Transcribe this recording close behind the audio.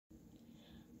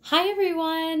Hi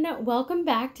everyone! Welcome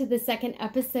back to the second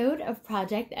episode of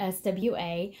Project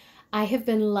SWA. I have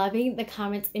been loving the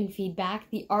comments and feedback.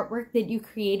 The artwork that you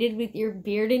created with your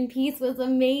Bearden piece was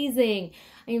amazing.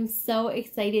 I am so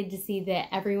excited to see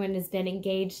that everyone has been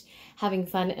engaged, having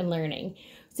fun, and learning.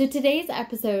 So today's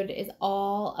episode is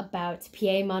all about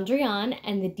Piet Mondrian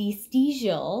and the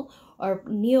Stijl, or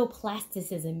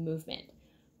neoplasticism movement.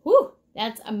 Whew,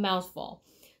 that's a mouthful.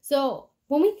 So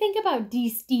when we think about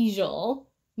Stijl,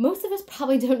 most of us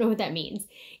probably don't know what that means.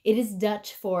 It is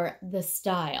Dutch for the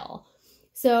style.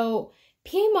 So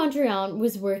Piet Mondrian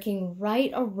was working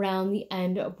right around the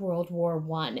end of World War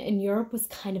I, and Europe was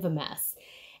kind of a mess.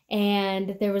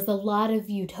 And there was a lot of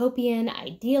utopian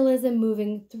idealism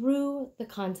moving through the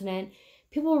continent.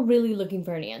 People were really looking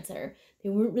for an answer. They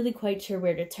weren't really quite sure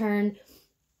where to turn,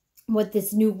 what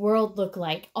this new world looked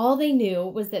like. All they knew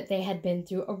was that they had been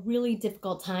through a really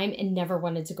difficult time and never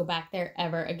wanted to go back there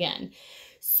ever again.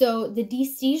 So the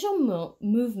Stijl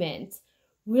movement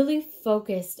really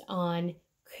focused on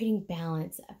creating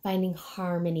balance, finding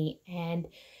harmony, and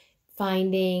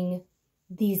finding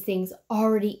these things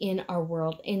already in our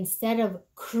world instead of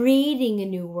creating a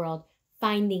new world,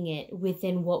 finding it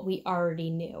within what we already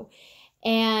knew.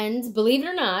 And believe it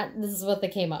or not, this is what they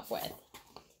came up with.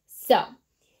 So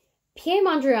Piet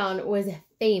Mondrian was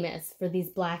famous for these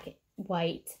black,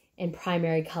 white, and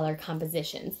primary color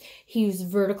compositions. He used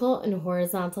vertical and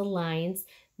horizontal lines.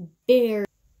 He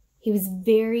was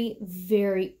very,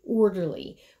 very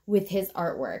orderly with his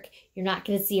artwork. You're not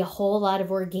going to see a whole lot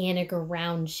of organic or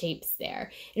round shapes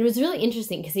there. And it was really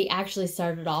interesting because he actually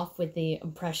started off with the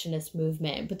Impressionist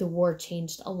movement, but the war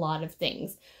changed a lot of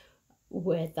things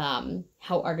with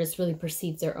how artists really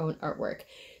perceive their own artwork.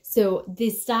 So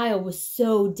this style was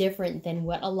so different than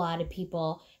what a lot of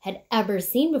people had ever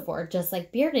seen before. Just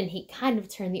like Bearden, he kind of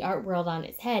turned the art world on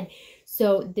its head.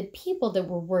 So the people that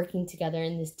were working together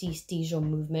in this Stijl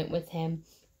movement with him,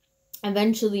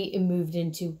 eventually it moved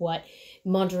into what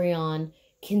Mondrian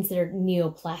considered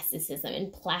neoplasticism.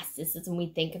 And plasticism, we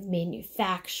think of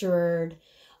manufactured.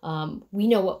 We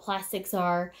know what plastics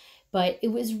are, but it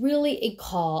was really a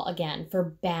call, again, for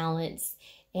balance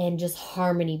and just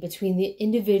harmony between the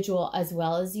individual as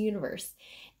well as the universe.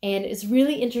 And it's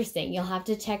really interesting. You'll have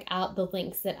to check out the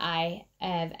links that I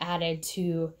have added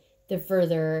to the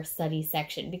further study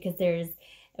section because there's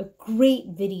a great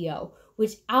video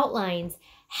which outlines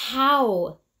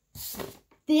how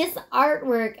this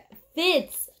artwork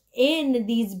fits in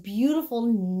these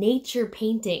beautiful nature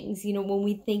paintings, you know, when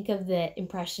we think of the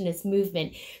Impressionist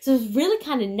movement. So it's really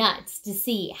kind of nuts to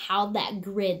see how that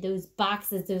grid, those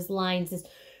boxes, those lines, this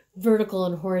vertical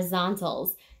and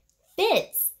horizontals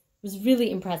fits. It was really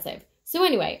impressive. So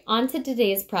anyway, on to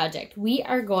today's project. We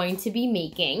are going to be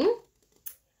making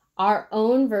our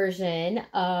own version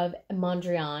of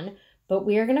Mondrian, but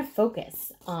we are going to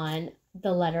focus on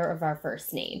the letter of our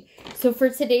first name. So for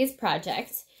today's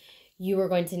project, you are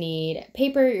going to need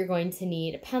paper, you're going to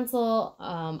need a pencil,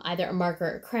 either a marker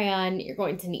or a crayon, you're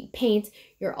going to need paint,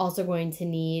 you're also going to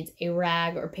need a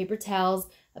rag or paper towels,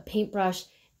 a paintbrush,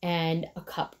 and a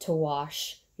cup to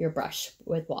wash your brush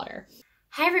with water.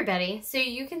 Hi everybody, so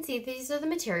you can see these are the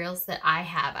materials that I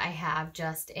have. I have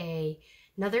just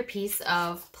another piece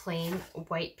of plain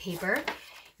white paper.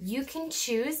 You can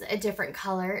choose a different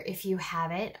color if you have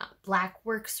it. Black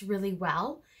works really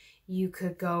well. You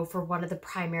could go for one of the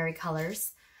primary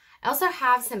colors. I also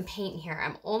have some paint here.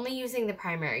 I'm only using the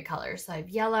primary colors. So I have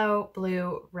yellow,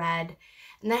 blue, red,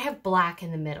 and then I have black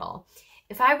in the middle.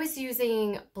 If I was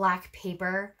using black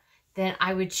paper, then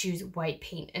I would choose white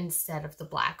paint instead of the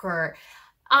black. Or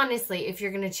honestly, if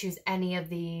you're going to choose any of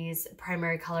these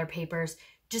primary color papers,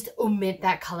 just omit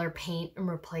that color paint and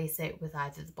replace it with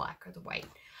either the black or the white.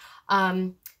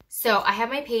 So I have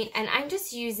my paint and I'm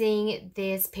just using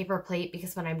this paper plate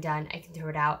because when I'm done, I can throw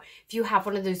it out. If you have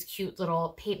one of those cute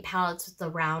little paint palettes with the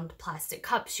round plastic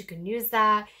cups, you can use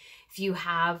that. If you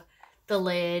have the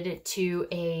lid to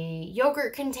a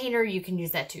yogurt container, you can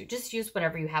use that too. Just use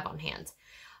whatever you have on hand.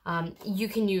 You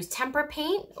can use tempera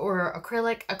paint or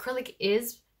acrylic. Acrylic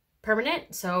is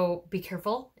permanent, so be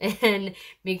careful and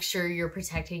make sure you're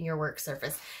protecting your work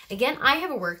surface. Again, I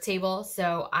have a work table,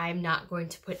 so I'm not going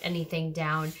to put anything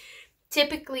down.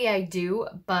 Typically I do,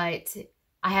 but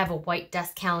I have a white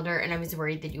desk calendar and I was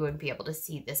worried that you wouldn't be able to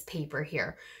see this paper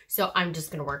here. So I'm just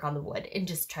going to work on the wood and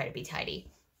just try to be tidy.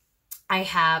 I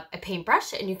have a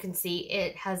paintbrush and you can see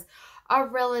it has a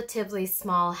relatively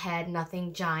small head,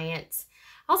 nothing giant.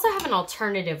 I also have an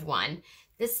alternative one.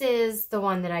 This is the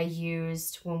one that I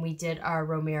used when we did our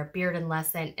Romare Bearden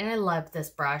lesson, and I love this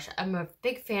brush. I'm a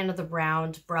big fan of the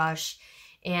round brush,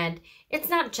 and it's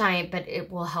not giant, but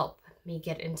it will help me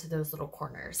get into those little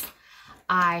corners.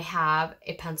 I have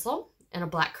a pencil and a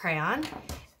black crayon,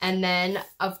 and then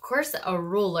of course a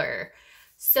ruler.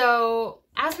 So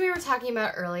as we were talking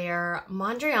about earlier,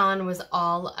 Mondrian was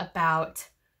all about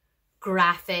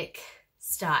graphic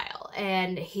style,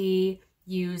 and he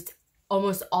used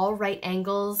almost all right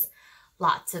angles,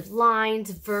 lots of lines,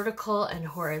 vertical and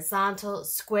horizontal,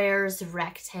 squares,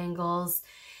 rectangles,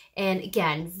 and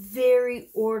again, very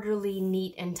orderly,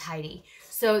 neat, and tidy.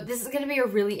 So this is going to be a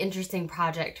really interesting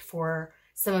project for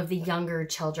some of the younger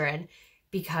children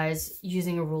because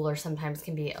using a ruler sometimes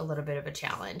can be a little bit of a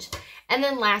challenge. And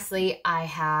then lastly, I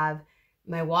have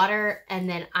my water, and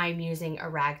then I'm using a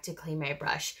rag to clean my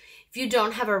brush. If you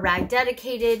don't have a rag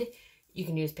dedicated, you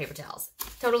can use paper towels.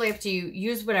 Totally up to you.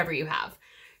 Use whatever you have.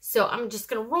 So I'm just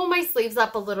going to roll my sleeves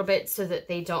up a little bit so that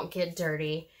they don't get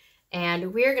dirty.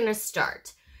 And we're going to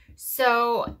start.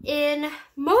 So in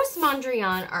most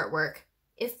Mondrian artwork,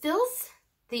 it fills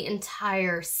the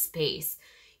entire space.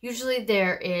 Usually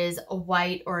there is a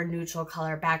white or a neutral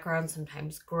color background,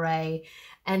 sometimes gray,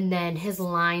 and then his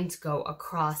lines go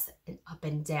across and up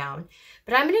and down.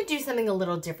 But I'm going to do something a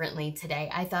little differently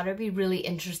today. I thought it would be really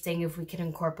interesting if we could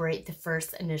incorporate the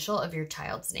first initial of your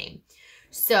child's name.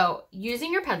 So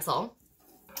using your pencil,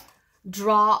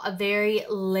 draw a very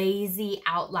lazy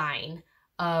outline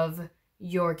of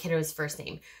your kiddo's first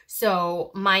name.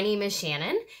 So my name is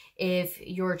Shannon. If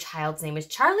your child's name is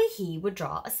Charlie, he would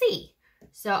draw a C.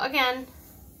 So again,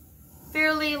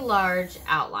 fairly large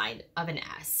outline of an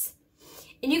S.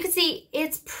 And you can see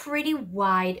it's pretty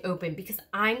wide open because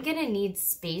I'm gonna need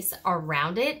space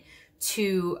around it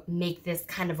to make this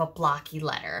kind of a blocky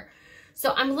letter.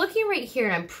 So I'm looking right here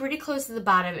and I'm pretty close to the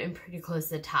bottom and pretty close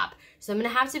to the top. So I'm gonna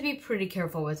have to be pretty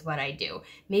careful with what I do.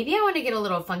 Maybe I wanna get a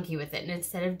little funky with it, and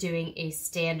instead of doing a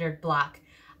standard block,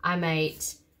 I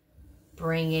might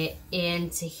bring it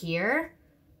into here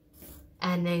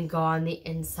and then go on the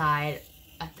inside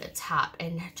at the top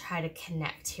and try to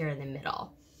connect here in the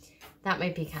middle. That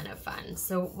might be kind of fun.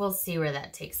 So we'll see where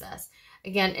that takes us.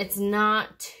 Again, it's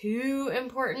not too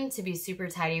important to be super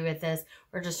tidy with this.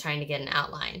 We're just trying to get an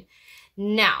outline.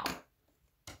 Now,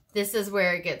 this is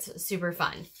where it gets super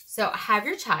fun. So have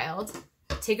your child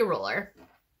take a ruler,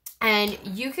 and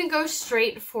you can go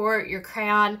straight for your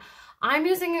crayon. I'm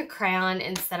using a crayon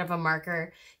instead of a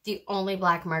marker. The only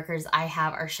black markers I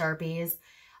have are Sharpies,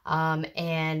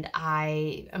 and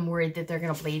I am worried that they're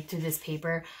going to bleed through this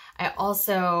paper. I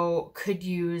also could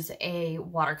use a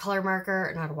watercolor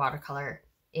marker, not a watercolor,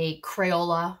 a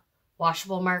Crayola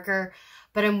washable marker,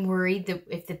 but I'm worried that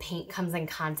if the paint comes in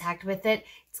contact with it,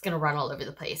 it's going to run all over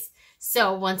the place.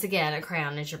 So once again, a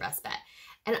crayon is your best bet.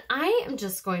 And I am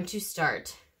just going to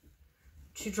start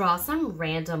to draw some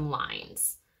random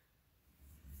lines.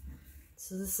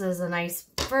 So this is a nice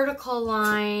vertical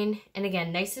line, and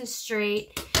again, nice and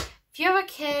straight. If you have a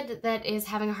kid that is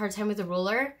having a hard time with a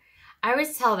ruler, I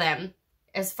always tell them,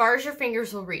 as far as your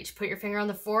fingers will reach, put your finger on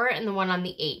the 4 and the 1 on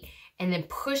the 8, and then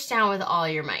push down with all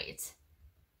your might.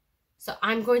 So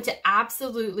I'm going to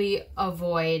absolutely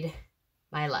avoid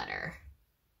my letter.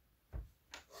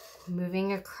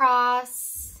 Moving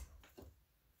across.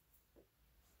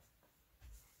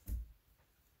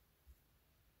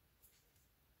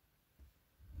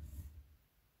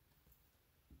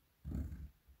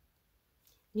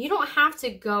 You don't have to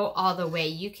go all the way.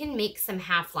 You can make some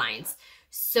half lines.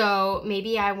 So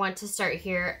maybe I want to start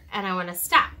here and I want to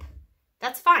stop.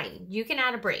 That's fine. You can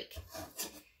add a break.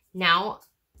 Now,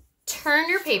 turn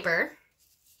your paper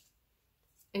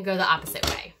and go the opposite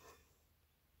way.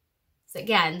 So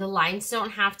again, the lines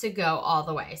don't have to go all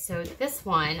the way. So this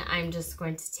one, I'm just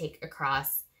going to take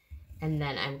across and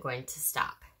then I'm going to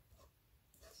stop.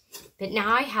 But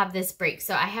now I have this break,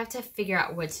 so I have to figure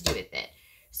out what to do with it.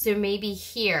 So maybe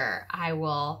here I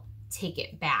will take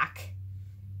it back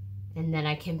and then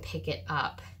I can pick it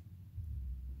up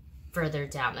further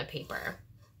down the paper.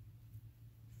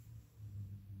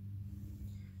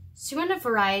 So you want a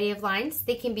variety of lines.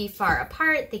 They can be far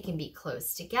apart, they can be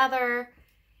close together.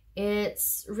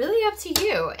 It's really up to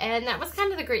you. And that was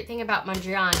kind of the great thing about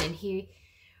Mondrian, and he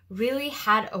really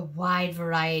had a wide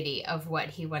variety of what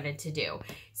he wanted to do.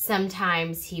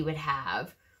 Sometimes he would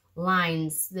have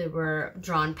lines that were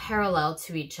drawn parallel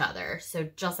to each other. So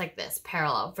just like this,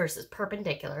 parallel versus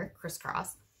perpendicular,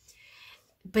 crisscross.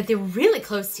 But they're really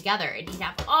close together, and he'd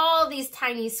have all these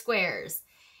tiny squares.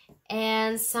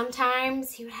 And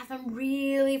sometimes he would have them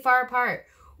really far apart,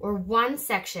 or one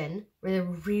section where they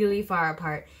were really far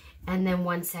apart, and then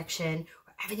one section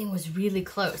where everything was really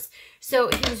close. So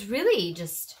he was really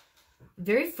just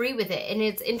very free with it. And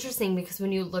it's interesting because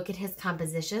when you look at his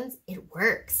compositions, it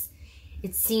works.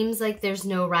 it seems like there's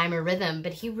no rhyme or rhythm,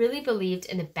 but he really believed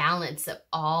in the balance of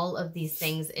all of these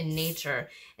things in nature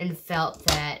and felt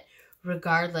that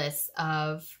regardless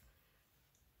of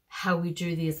how we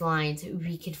drew these lines,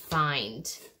 we could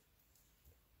find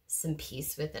some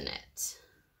peace within it.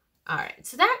 All right,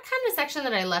 so that kind of section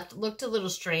that I left looked a little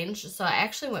strange, so I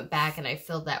actually went back and I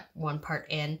filled that one part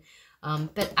in.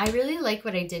 But I really like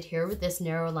what I did here with this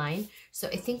narrow line, so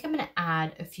I think I'm going to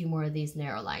add a few more of these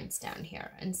narrow lines down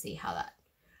here and see how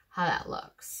that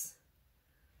looks.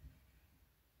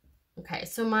 Okay,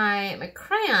 so my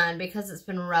crayon, because it's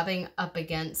been rubbing up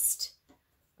against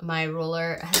my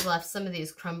ruler, has left some of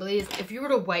these crumblies. If you were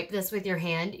to wipe this with your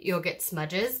hand, you'll get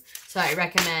smudges, so I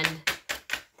recommend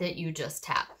that you just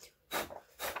tap,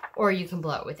 or you can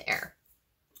blow it with air.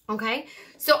 Okay,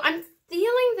 so I'm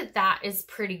feeling that that is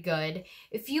pretty good.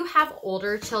 If you have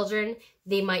older children,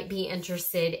 they might be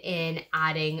interested in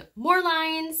adding more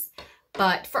lines,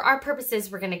 but for our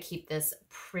purposes, we're going to keep this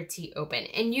pretty open.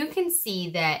 And you can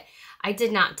see that I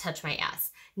did not touch my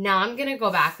S. Now I'm going to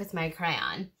go back with my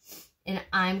crayon and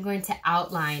I'm going to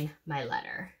outline my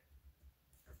letter.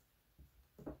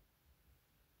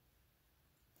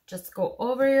 Just go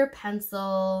over your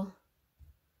pencil,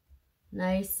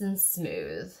 nice and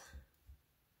smooth.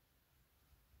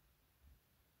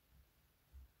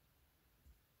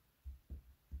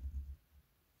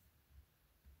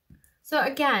 So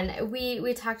again,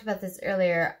 we talked about this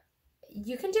earlier.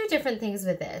 You can do different things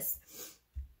with this.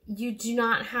 You do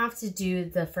not have to do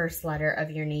the first letter of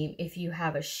your name if you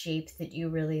have a shape that you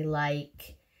really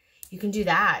like. You can do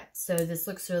that. So this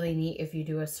looks really neat if you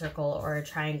do a circle or a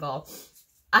triangle.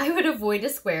 I would avoid a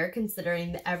square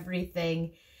considering that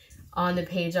everything on the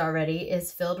page already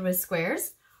is filled with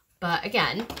squares. But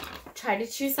again, try to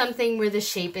choose something where the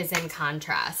shape is in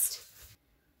contrast.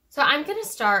 So I'm going to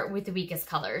start with the weakest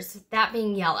colors, that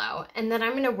being yellow, and then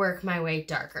I'm going to work my way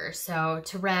darker. So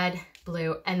to red,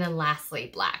 blue, and then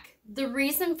lastly black. The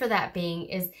reason for that being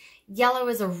is yellow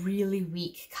is a really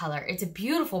weak color. It's a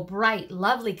beautiful, bright,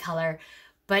 lovely color,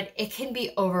 but it can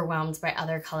be overwhelmed by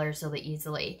other colors really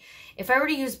easily. If I were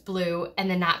to use blue and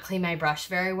then not clean my brush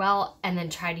very well and then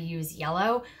try to use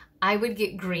yellow, I would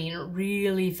get green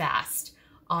really fast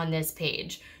on this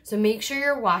page. So make sure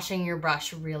you're washing your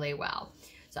brush really well.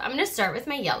 So I'm going to start with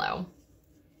my yellow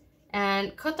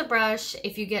and coat the brush.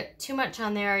 If you get too much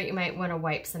on there, you might want to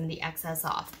wipe some of the excess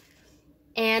off.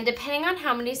 And depending on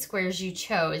how many squares you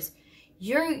chose,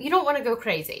 you don't want to go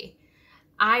crazy.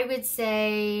 I would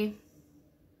say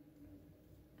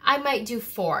I might do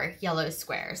 4 yellow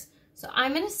squares. So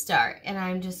I'm going to start and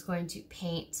I'm just going to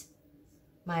paint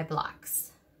my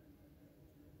blocks.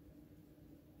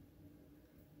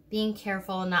 Being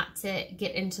careful not to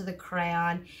get into the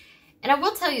crayon. And I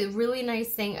will tell you, the really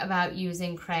nice thing about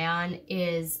using crayon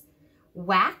is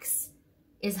wax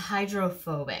is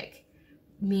hydrophobic,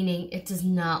 meaning it does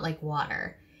not like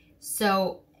water.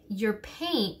 So your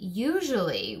paint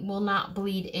usually will not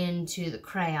bleed into the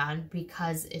crayon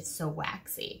because it's so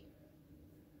waxy.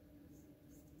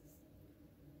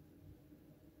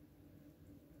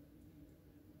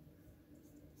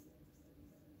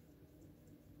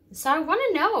 So I want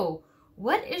to know,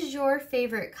 what is your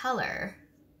favorite color?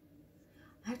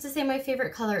 I have to say my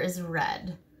favorite color is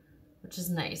red, which is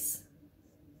nice.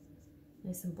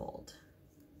 Nice and bold.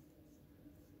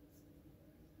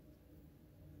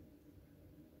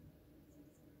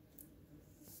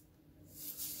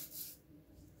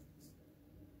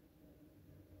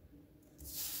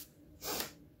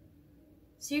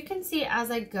 So you can see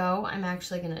as I go, I'm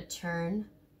actually going to turn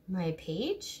my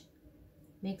page.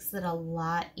 Makes it a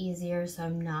lot easier so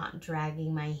I'm not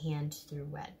dragging my hand through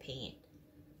wet paint.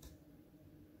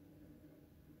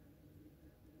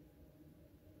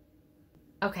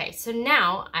 Okay, so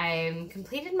now I'm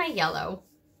completed my yellow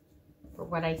for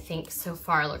what I think so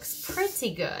far looks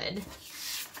pretty good.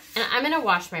 And I'm gonna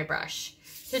wash my brush.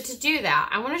 So to do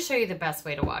that, I wanna show you the best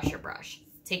way to wash your brush.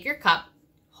 Take your cup,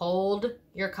 hold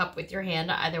your cup with your hand,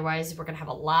 otherwise we're gonna have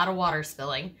a lot of water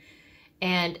spilling,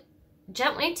 and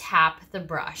gently tap the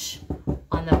brush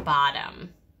on the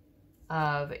bottom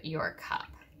of your cup.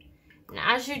 And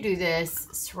as you do this,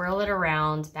 swirl it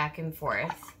around back and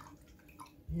forth.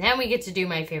 And then we get to do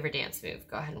my favorite dance move.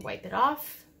 Go ahead and wipe it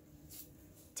off.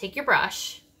 Take your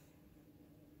brush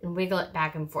and wiggle it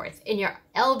back and forth. And your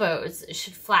elbows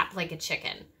should flap like a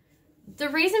chicken. The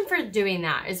reason for doing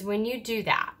that is when you do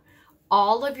that,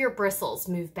 all of your bristles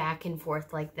move back and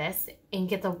forth like this and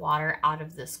get the water out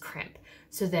of this crimp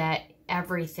so that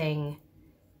everything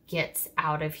gets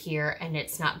out of here and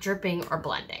it's not dripping or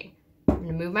blending. I'm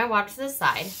gonna move my water to the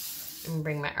side and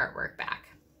bring my artwork back.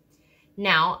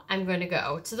 Now I'm going to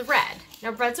go to the red. Now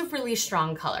red's a really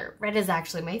strong color. Red is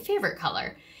actually my favorite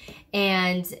color.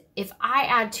 And if I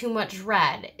add too much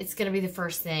red, it's going to be the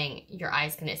first thing your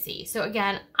eye's going to see. So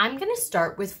again, I'm going to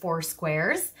start with 4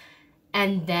 squares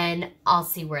and then I'll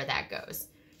see where that goes.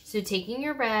 So taking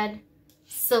your red,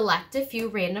 select a few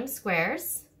random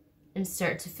squares and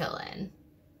start to fill in.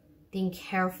 Being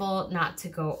careful not to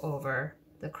go over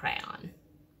the crayon.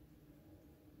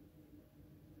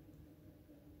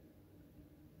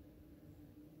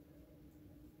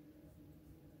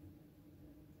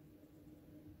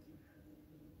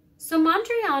 So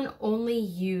Mondrian only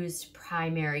used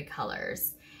primary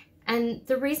colors, and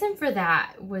the reason for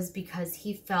that was because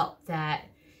he felt that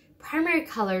primary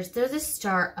colors, they're the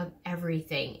start of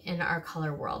everything in our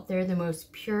color world. They're the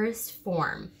most purest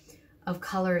form of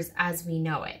colors as we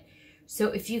know it. So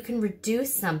if you can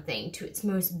reduce something to its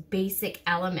most basic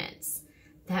elements,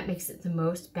 that makes it the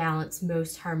most balanced,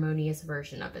 most harmonious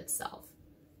version of itself.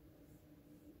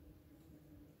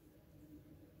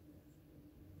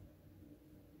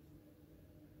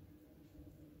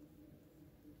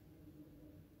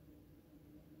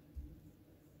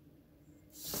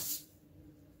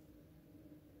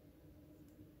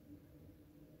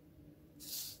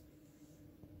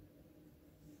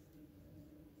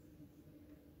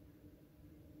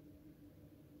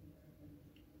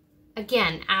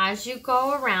 Again, as you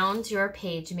go around your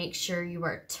page, make sure you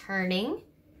are turning.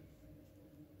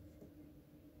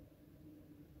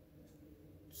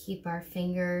 Keep our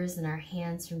fingers and our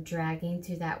hands from dragging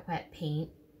through that wet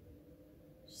paint.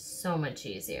 So much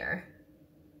easier.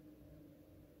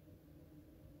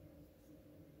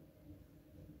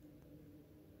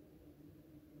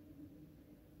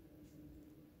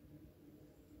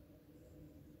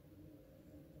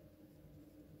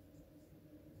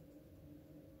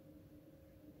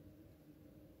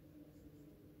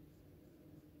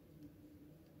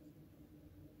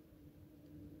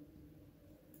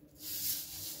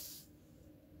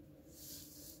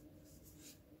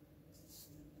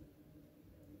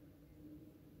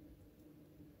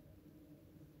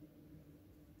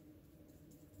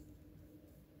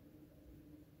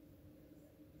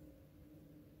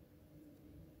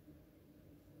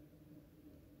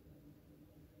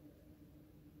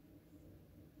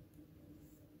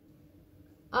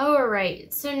 All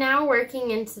right, so now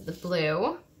working into the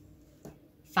blue,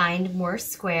 find more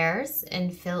squares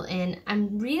and fill in.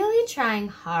 I'm really trying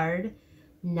hard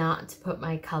not to put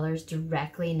my colors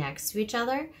directly next to each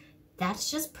other.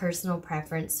 That's just personal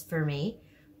preference for me.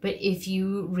 But if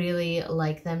you really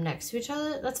like them next to each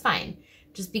other, that's fine.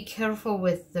 Just be careful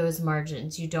with those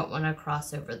margins. You don't want to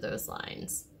cross over those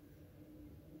lines.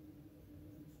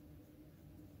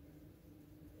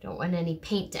 Don't want any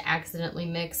paint to accidentally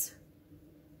mix.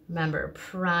 Remember,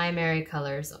 primary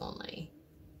colors only.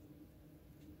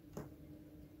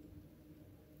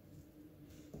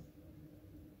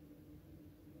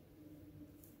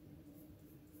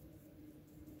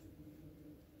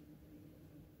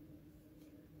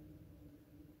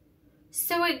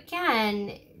 So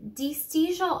again, die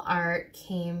Stijl art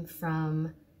came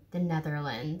from the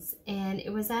Netherlands, and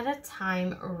it was at a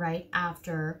time right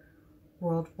after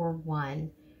World War I,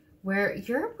 where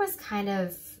Europe was kind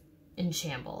of in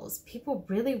shambles. People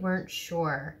really weren't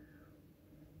sure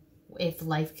if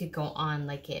life could go on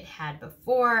like it had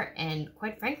before, and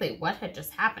quite frankly, what had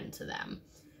just happened to them.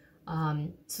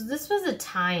 So this was a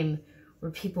time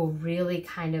where people really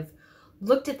kind of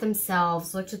looked at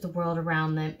themselves, looked at the world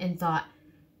around them, and thought,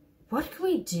 what can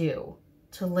we do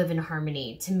to live in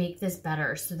harmony, to make this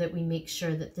better so that we make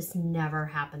sure that this never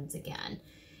happens again?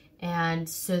 And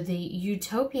so the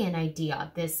utopian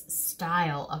idea, this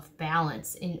style of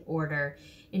balance in order,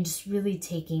 and just really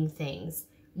taking things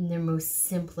in their most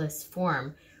simplest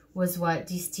form, was what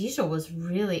die Stijl was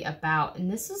really about.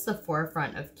 And this is the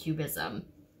forefront of Cubism.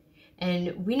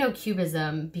 And we know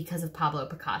Cubism because of Pablo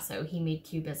Picasso. He made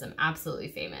Cubism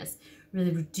absolutely famous, really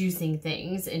reducing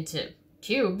things into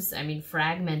cubes, I mean,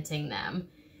 fragmenting them.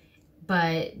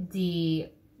 But the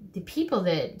people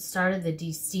that started the die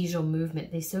Stijl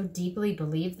movement, they so deeply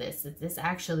believed this, that this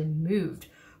actually moved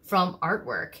from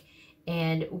artwork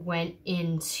and went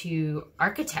into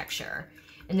architecture.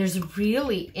 And there's a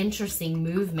really interesting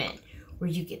movement where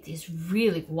you get these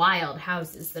really wild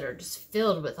houses that are just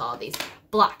filled with all these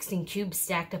blocks and cubes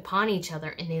stacked upon each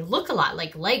other, and they look a lot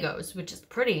like Legos, which is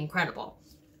pretty incredible.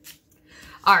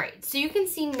 All right, so you can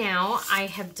see now I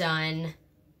have done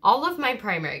all of my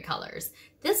primary colors.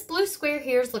 This blue square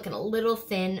here is looking a little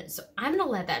thin, so I'm gonna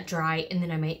let that dry and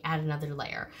then I might add another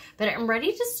layer. But I'm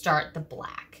ready to start the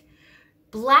black.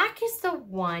 Black is the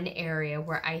one area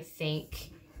where I think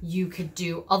you could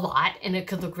do a lot and it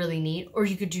could look really neat, or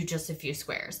you could do just a few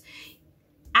squares.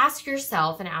 Ask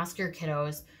yourself and ask your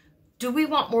kiddos, do we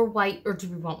want more white or do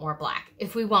we want more black?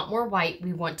 If we want more white,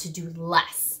 we want to do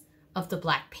less of the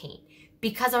black paint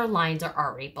because our lines are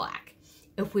already black.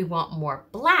 If we want more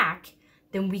black,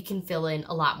 then we can fill in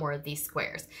a lot more of these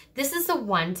squares. This is the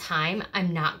one time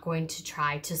I'm not going to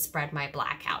try to spread my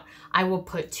black out. I will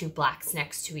put 2 blacks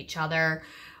next to each other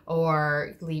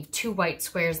or leave 2 white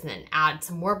squares and then add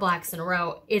some more blacks in a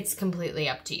row. It's completely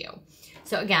up to you.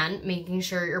 So again, making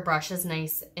sure your brush is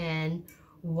nice and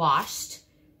washed.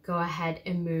 Go ahead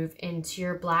and move into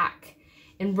your black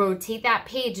and rotate that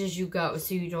page as you go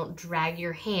so you don't drag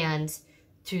your hand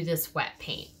through this wet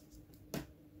paint. There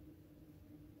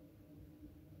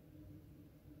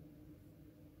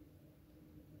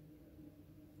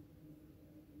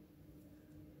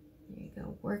you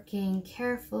go, working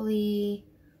carefully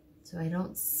so I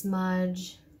don't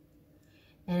smudge.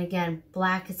 And again,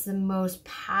 black is the most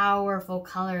powerful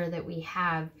color that we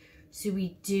have, so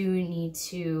we do need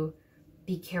to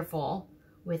be careful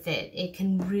with it. It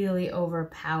can really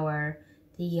overpower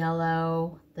the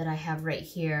yellow that I have right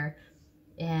here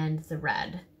and the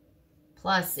red.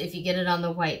 Plus, if you get it on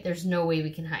the white, there's no way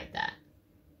we can hide that.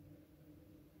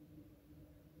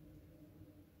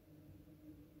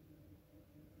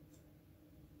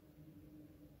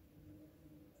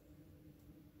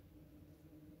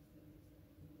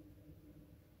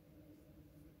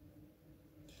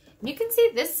 You can see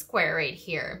this square right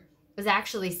here is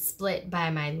actually split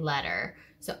by my letter.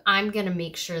 So I'm gonna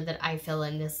make sure that I fill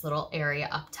in this little area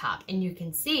up top. And you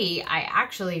can see I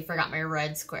actually forgot my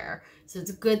red square. So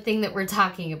it's a good thing that we're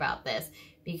talking about this,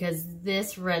 because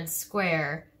this red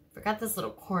square, forgot this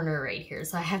little corner right here.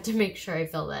 So I have to make sure I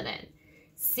fill that in.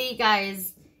 See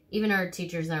guys, even our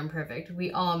teachers aren't perfect.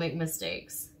 We all make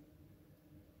mistakes.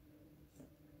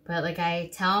 But like I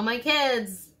tell my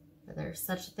kids, there's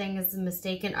such a thing as a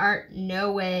mistake in art?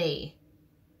 No way.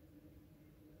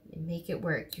 You make it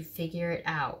work. You figure it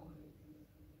out.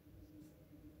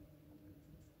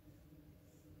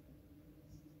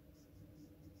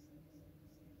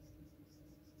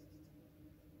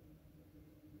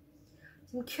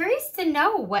 So I'm curious to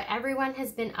know what everyone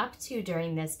has been up to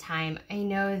during this time. I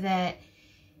know that,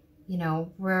 you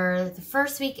know, we're the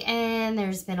first week in.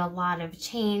 There's been a lot of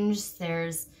change.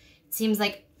 It seems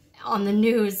like on the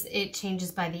news, it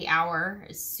changes by the hour.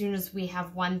 As soon as we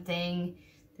have one thing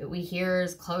that we hear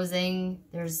is closing,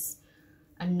 there's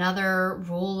another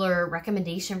rule or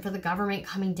recommendation for the government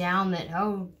coming down that,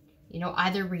 oh, you know,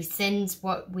 either rescinds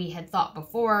what we had thought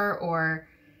before or,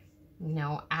 you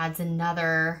know, adds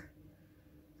another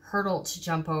hurdle to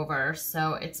jump over.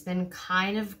 So it's been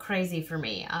kind of crazy for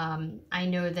me. I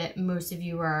know that most of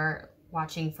you are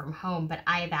watching from home, but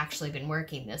I have actually been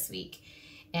working this week.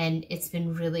 And it's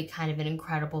been really kind of an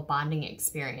incredible bonding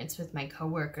experience with my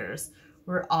coworkers.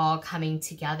 We're all coming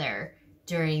together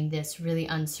during this really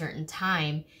uncertain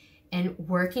time and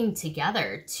working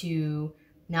together to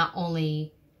not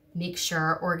only make sure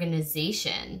our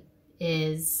organization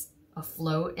is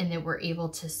afloat and that we're able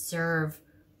to serve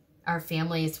our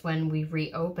families when we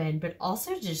reopen, but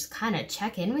also just kind of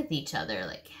check in with each other.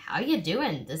 Like, how you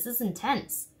doing? This is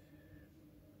intense.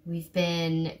 We've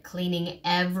been cleaning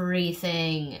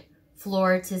everything,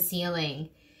 floor to ceiling.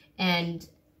 And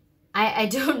I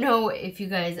don't know if you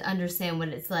guys understand what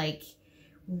it's like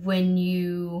when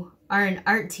you are an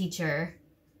art teacher.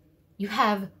 You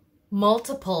have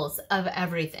multiples of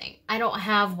everything. I don't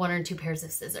have 1 or 2 pairs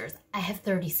of scissors. I have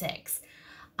 36.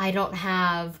 I don't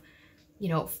have, you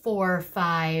know, 4 or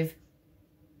 5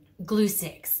 glue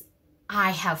sticks.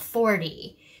 I have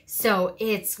 40. So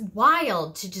it's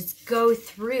wild to just go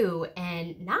through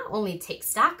and not only take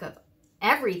stock of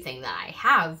everything that I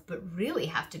have, but really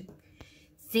have to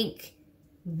think,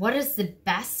 what is the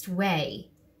best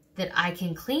way that I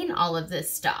can clean all of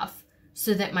this stuff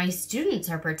so that my students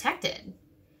are protected?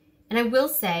 And I will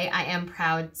say, I am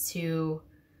proud to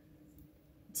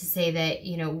say that,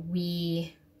 you know,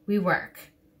 we work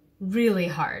really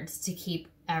hard to keep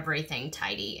everything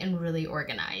tidy and really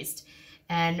organized.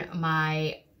 And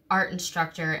my art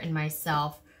instructor and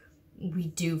myself, we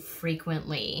do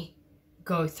frequently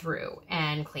go through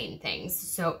and clean things.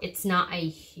 So it's not a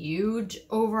huge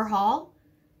overhaul,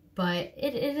 but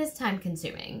it is time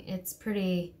consuming. It's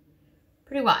pretty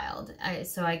wild.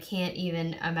 So I can't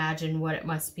even imagine what it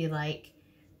must be like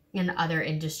in other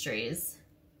industries.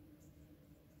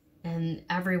 And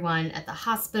everyone at the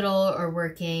hospital are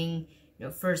working, you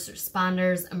know, first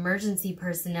responders, emergency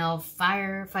personnel,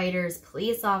 firefighters,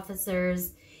 police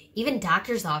officers, even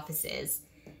doctors' offices.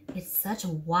 It's such a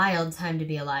wild time to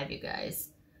be alive, you guys.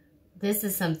 This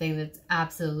is something that's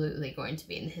absolutely going to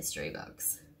be in the history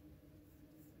books.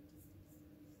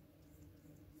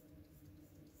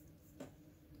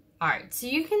 All right, so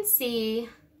you can see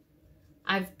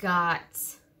I've got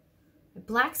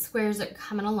black squares that are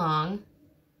coming along,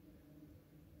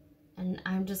 and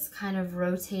I'm just kind of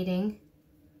rotating,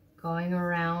 going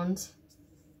around.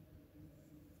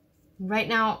 Right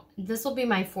now, this will be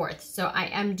my fourth, so I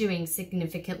am doing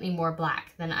significantly more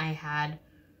black than I had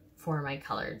for my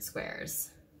colored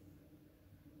squares.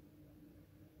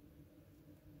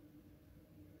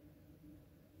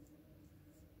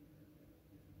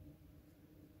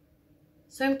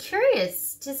 So I'm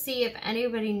curious to see if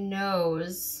anybody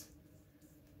knows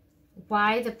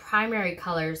why the primary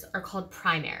colors are called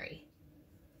primary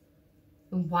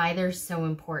and why they're so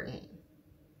important.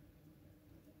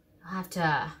 You'll have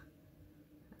to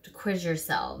quiz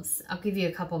yourselves. I'll give you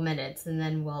a couple minutes and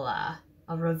then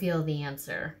I'll reveal the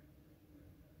answer.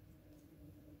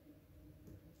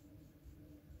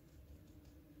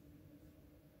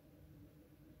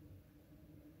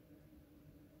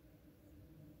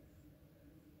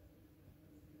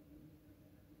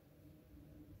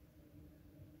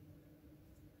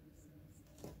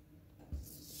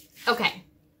 Okay,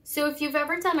 so if you've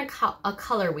ever done a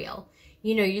color wheel,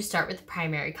 you know you start with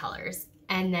primary colors,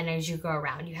 and then as you go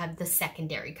around, you have the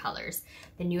secondary colors.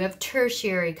 Then you have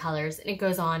tertiary colors, and it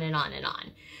goes on and on and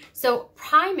on. So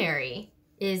primary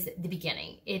is the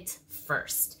beginning. It's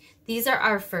first. These are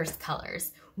our first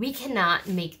colors. We cannot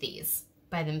make these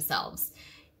by themselves.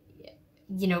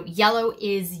 You know, yellow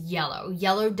is yellow.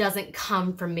 Yellow doesn't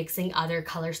come from mixing other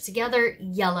colors together.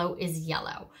 Yellow is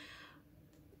yellow.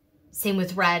 Same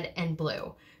with red and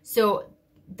blue. So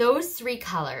those three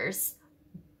colors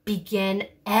begin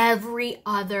every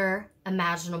other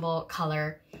imaginable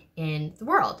color in the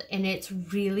world. And it's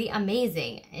really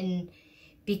amazing. And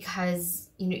because,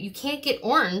 you know, you can't get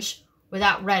orange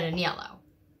without red and yellow.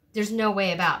 There's no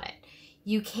way about it.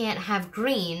 You can't have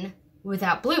green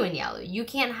without blue and yellow. You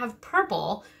can't have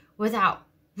purple without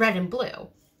red and blue.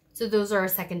 So those are our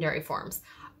secondary forms.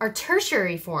 Our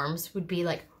tertiary forms would be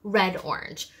like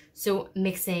red-orange. So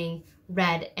mixing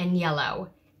red and yellow,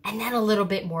 and then a little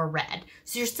bit more red.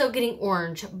 So you're still getting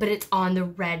orange, but it's on the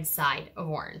red side of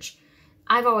orange.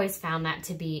 I've always found that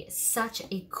to be such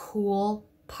a cool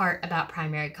part about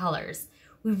primary colors.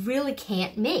 We really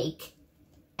can't make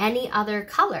any other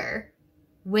color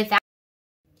without.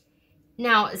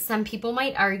 Now, some people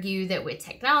might argue that with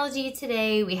technology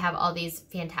today, we have all these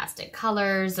fantastic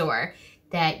colors, or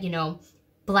that, you know,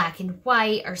 black and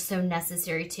white are so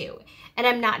necessary too. And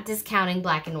I'm not discounting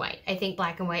black and white. I think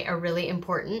black and white are really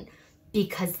important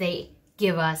because they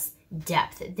give us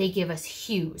depth. They give us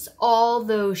hues, all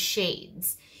those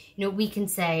shades. You know, we can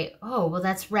say, oh, well,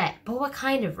 that's red. But what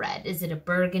kind of red? Is it a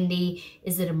burgundy?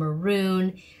 Is it a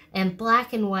maroon? And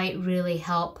black and white really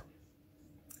help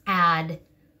add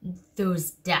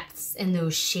those depths and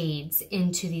those shades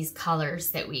into these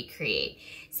colors that we create.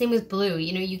 Same with blue.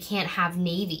 You know, you can't have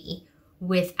navy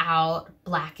without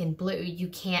black and blue. You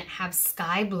can't have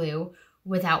sky blue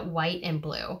without white and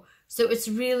blue. So it's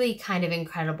really kind of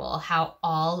incredible how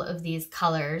all of these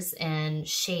colors and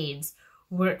shades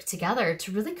work together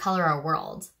to really color our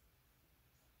world.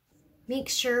 Make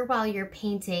sure while you're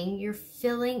painting, you're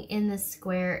filling in the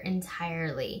square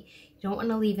entirely. You don't want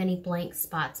to leave any blank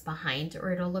spots behind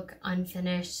or it'll look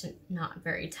unfinished, not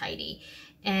very tidy.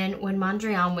 And when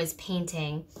Mondrian was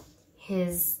painting,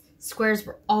 his squares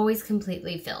were always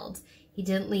completely filled. He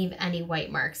didn't leave any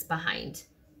white marks behind.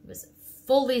 It was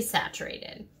fully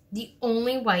saturated. The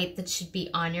only white that should be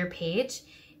on your page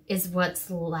is what's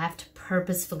left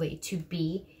purposefully to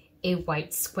be a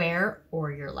white square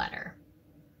or your letter.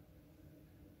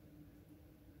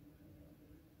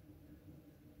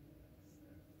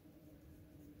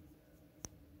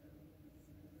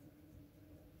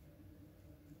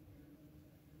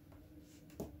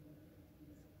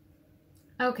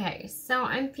 Okay, so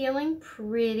I'm feeling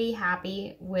pretty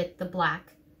happy with the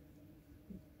black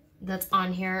that's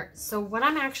on here. So what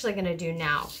I'm actually gonna do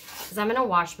now is I'm gonna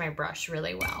wash my brush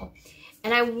really well.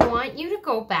 And I want you to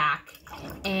go back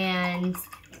and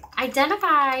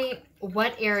identify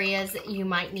what areas you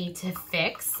might need to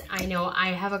fix. I know I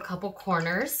have a couple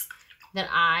corners that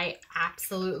I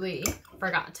absolutely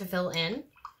forgot to fill in.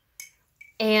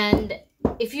 And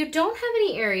if you don't have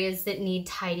any areas that need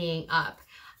tidying up,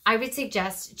 I would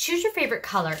suggest choose your favorite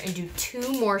color and do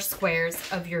 2 more squares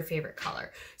of your favorite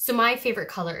color. So my favorite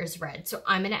color is red, so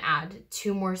I'm gonna add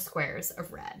 2 more squares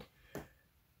of red.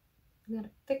 I'm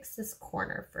gonna fix this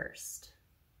corner 1st.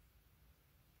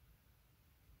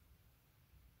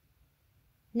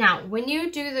 Now, when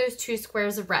you do those 2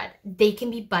 squares of red, they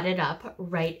can be butted up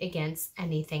right against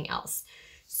anything else.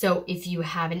 So if you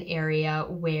have an area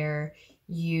where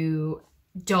you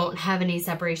don't have any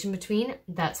separation between,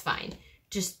 that's fine.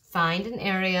 Just find an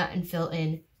area and fill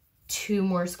in 2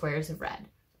 more squares of red.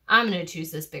 I'm going to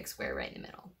choose this big square right in the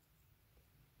middle.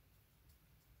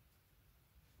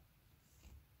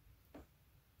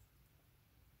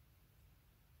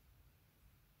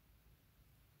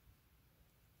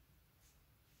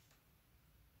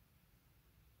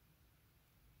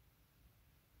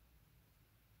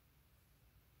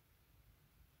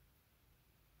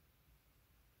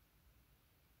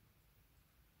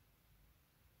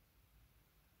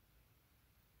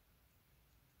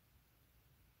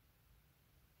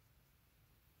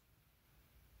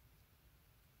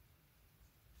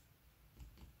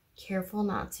 Careful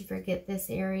not to forget this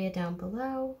area down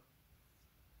below.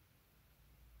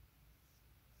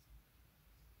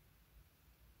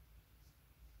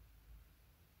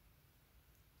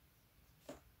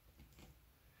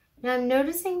 Now I'm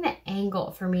noticing the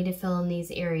angle for me to fill in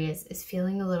these areas is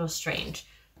feeling a little strange.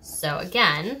 So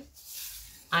again,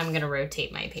 I'm gonna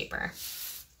rotate my paper.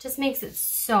 Just makes it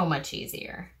so much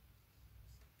easier.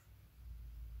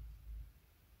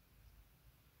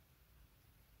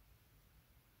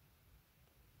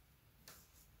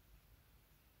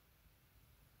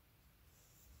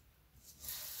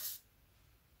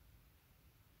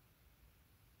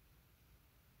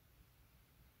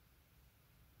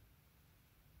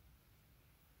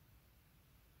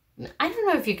 I don't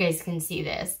know if you guys can see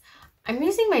this. I'm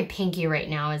using my pinky right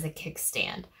now as a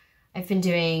kickstand. I've been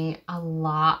doing a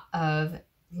lot of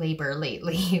labor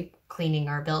lately cleaning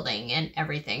our building and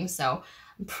everything, so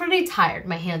I'm pretty tired.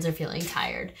 My hands are feeling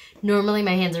tired. Normally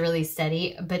my hands are really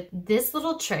steady, but this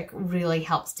little trick really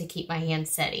helps to keep my hands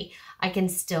steady. I can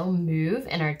still move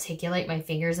and articulate my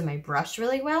fingers and my brush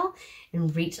really well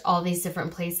and reach all these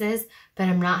different places, but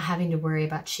I'm not having to worry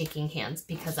about shaking hands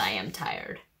because I am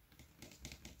tired.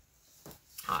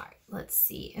 All right, let's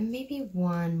see, and maybe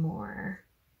one more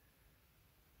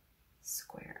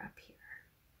square up here.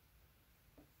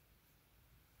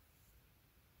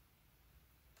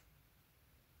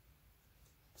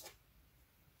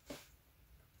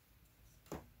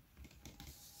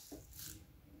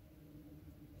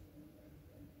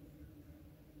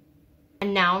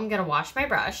 And now I'm gonna wash my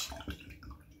brush.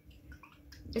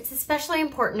 It's especially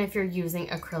important if you're using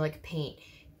acrylic paint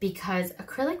because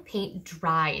acrylic paint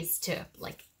dries to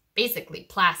like basically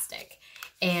plastic.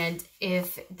 And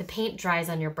if the paint dries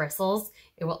on your bristles,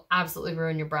 it will absolutely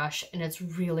ruin your brush and it's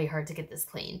really hard to get this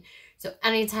clean. So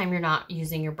anytime you're not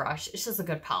using your brush, it's just a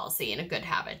good policy and a good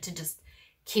habit to just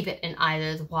keep it in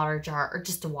either the water jar or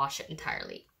just to wash it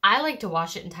entirely. I like to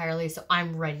wash it entirely so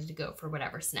I'm ready to go for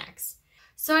whatever's next.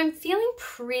 So I'm feeling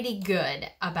pretty good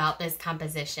about this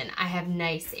composition. I have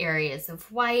nice areas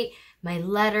of white, my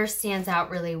letter stands out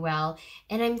really well,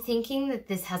 and I'm thinking that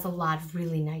this has a lot of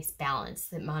really nice balance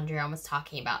that Mondrian was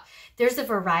talking about. There's a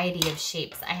variety of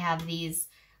shapes. I have these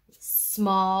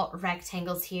small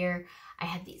rectangles here. I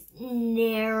have these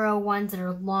narrow ones that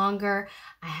are longer.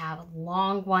 I have a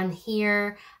long one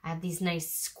here. I have these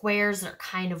nice squares that are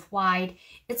kind of wide.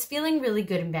 It's feeling really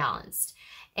good and balanced.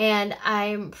 And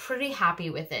I'm pretty happy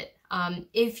with it.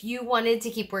 If you wanted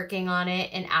to keep working on it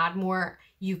and add more,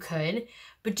 you could,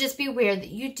 but just be aware that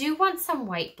you do want some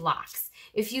white blocks.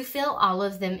 If you fill all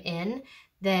of them in,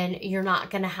 then you're not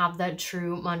gonna have that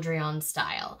true Mondrian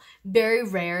style. Very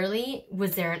rarely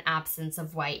was there an absence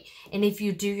of white. And if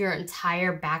you do your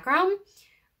entire background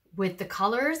with the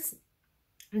colors,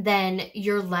 then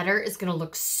your letter is gonna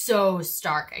look so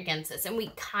stark against this. And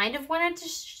we kind of wanted to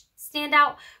stand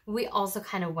out, but we also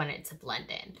kind of want it to blend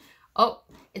in. Oh,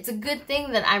 it's a good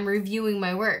thing that I'm reviewing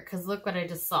my work because look what I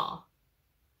just saw.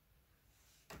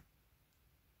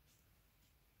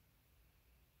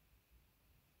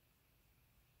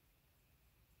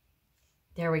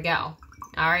 There we go. All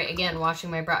right, again,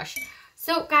 washing my brush.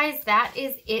 So guys, that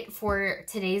is it for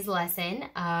today's lesson.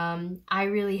 I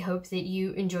really hope that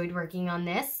you enjoyed working on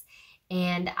this,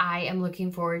 and I am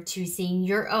looking forward to seeing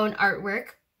your own artwork.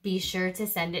 Be sure to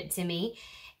send it to me,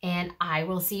 and I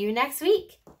will see you next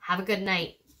week. Have a good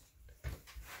night.